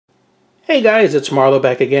Hey guys, it's Marlo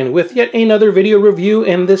back again with yet another video review,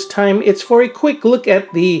 and this time it's for a quick look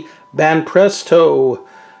at the Banpresto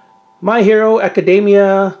My Hero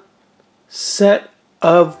Academia set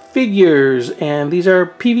of figures. And these are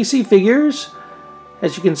PVC figures.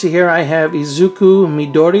 As you can see here, I have IZUKU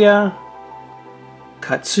Midoriya,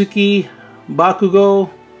 KATSUKI Bakugo,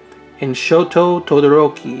 and SHOTO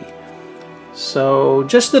Todoroki. So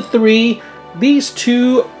just the three. These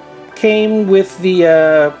two came with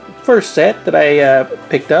the first set that I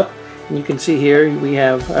picked up, and you can see here we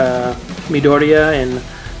have Midoriya and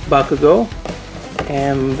Bakugo,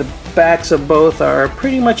 and the backs of both are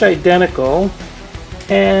pretty much identical.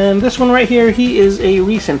 And this one right here, he is a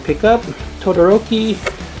recent pickup, Todoroki,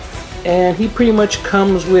 and he pretty much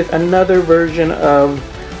comes with another version of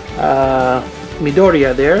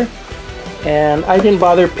Midoriya there. And I didn't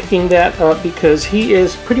bother picking that up because he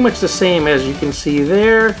is pretty much the same as you can see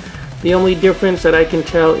there. The only difference that I can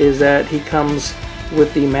tell is that he comes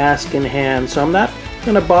with the mask in hand. So I'm not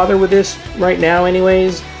going to bother with this right now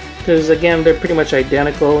anyways, because again, they're pretty much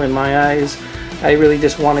identical in my eyes. I really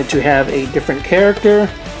just wanted to have a different character.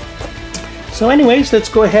 So anyways, let's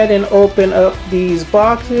go ahead and open up these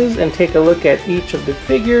boxes and take a look at each of the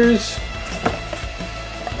figures.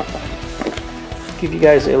 Give you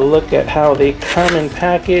guys a look at how they come in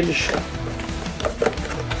package.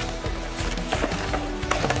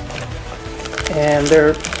 And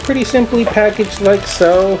they're pretty simply packaged like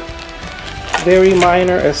so. Very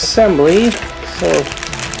minor assembly. So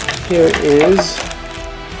here is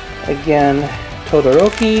again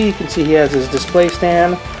Todoroki. You can see he has his display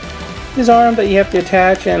stand, his arm that you have to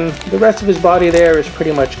attach, and the rest of his body there is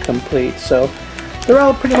pretty much complete. So they're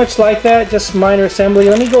all pretty much like that, just minor assembly.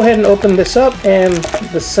 Let me go ahead and open this up, and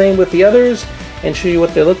the same with the others, and show you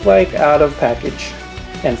what they look like out of package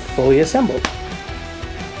and fully assembled.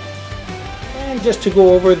 And just to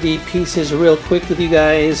go over the pieces real quick with you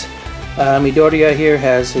guys, Midoriya here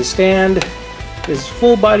has his stand. His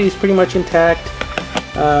full body is pretty much intact.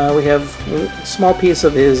 We have a small piece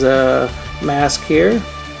of his mask here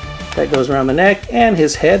that goes around the neck, and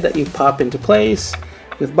his head that you pop into place.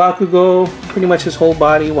 With Bakugo, pretty much his whole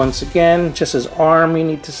body once again, just his arm you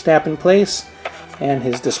need to snap in place, and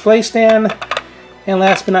his display stand. And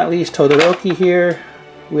last but not least, Todoroki here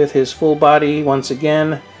with his full body once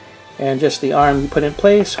again, and just the arm you put in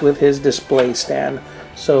place with his display stand.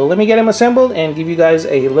 So let me get him assembled and give you guys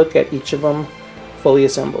a look at each of them fully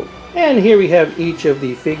assembled. And here we have each of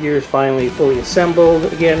the figures finally fully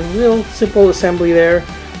assembled. Again, real simple assembly there.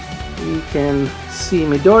 You can see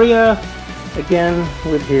Midoriya again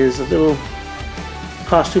with his little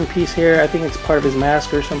costume piece here. I think it's part of his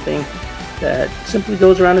mask or something that simply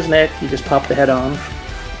goes around his neck. You just pop the head on,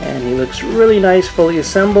 and he looks really nice fully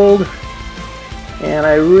assembled. And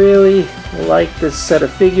I really like this set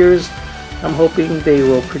of figures. I'm hoping they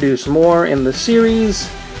will produce more in the series.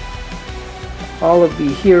 All of the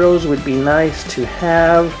heroes would be nice to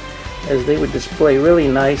have, as they would display really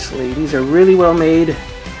nicely. These are really well made,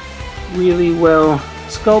 really well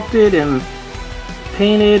sculpted and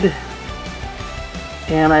painted,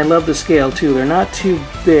 and I love the scale too. They're not too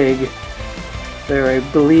big. They're,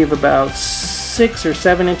 I believe, about 6 or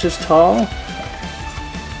 7 inches tall.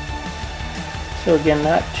 So again,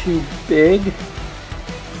 not too big.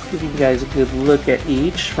 Give you guys a good look at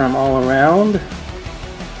each from all around.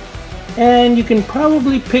 And you can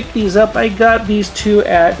probably pick these up. I got these two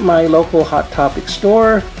at my local Hot Topic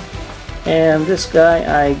store, and this guy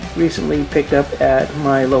I recently picked up at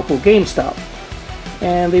my local GameStop.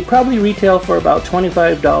 And they probably retail for about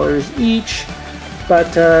 $25 each,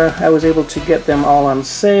 but I was able to get them all on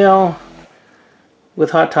sale.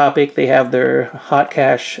 With Hot Topic, they have their hot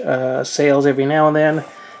cash sales every now and then.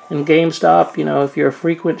 And GameStop, you know, if you're a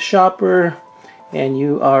frequent shopper and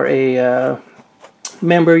you are a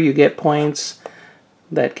member, you get points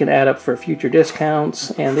that can add up for future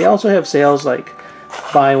discounts. And they also have sales like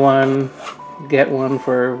buy one, get one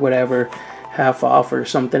for whatever, half off or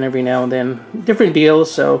something every now and then. Different deals,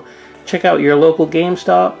 so check out your local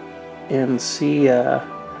GameStop and see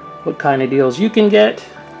what kind of deals you can get.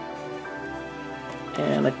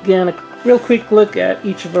 And again, a real quick look at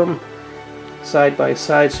each of them side by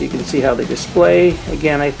side so you can see how they display.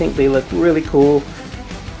 Again, I think they look really cool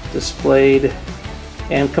displayed.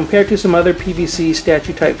 And compared to some other PVC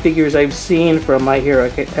statue type figures I've seen from My Hero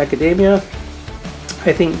Academia,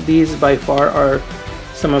 I think these by far are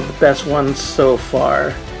some of the best ones so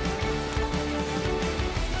far.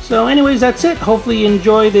 So anyways, that's it. Hopefully you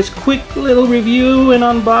enjoy this quick little review and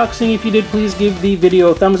unboxing. If you did, please give the video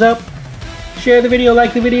a thumbs up. Share the video,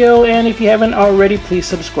 like the video, and if you haven't already, please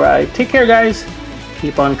subscribe. Take care, guys.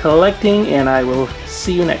 Keep on collecting, and I will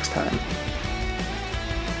see you next time.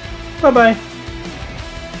 Bye-bye.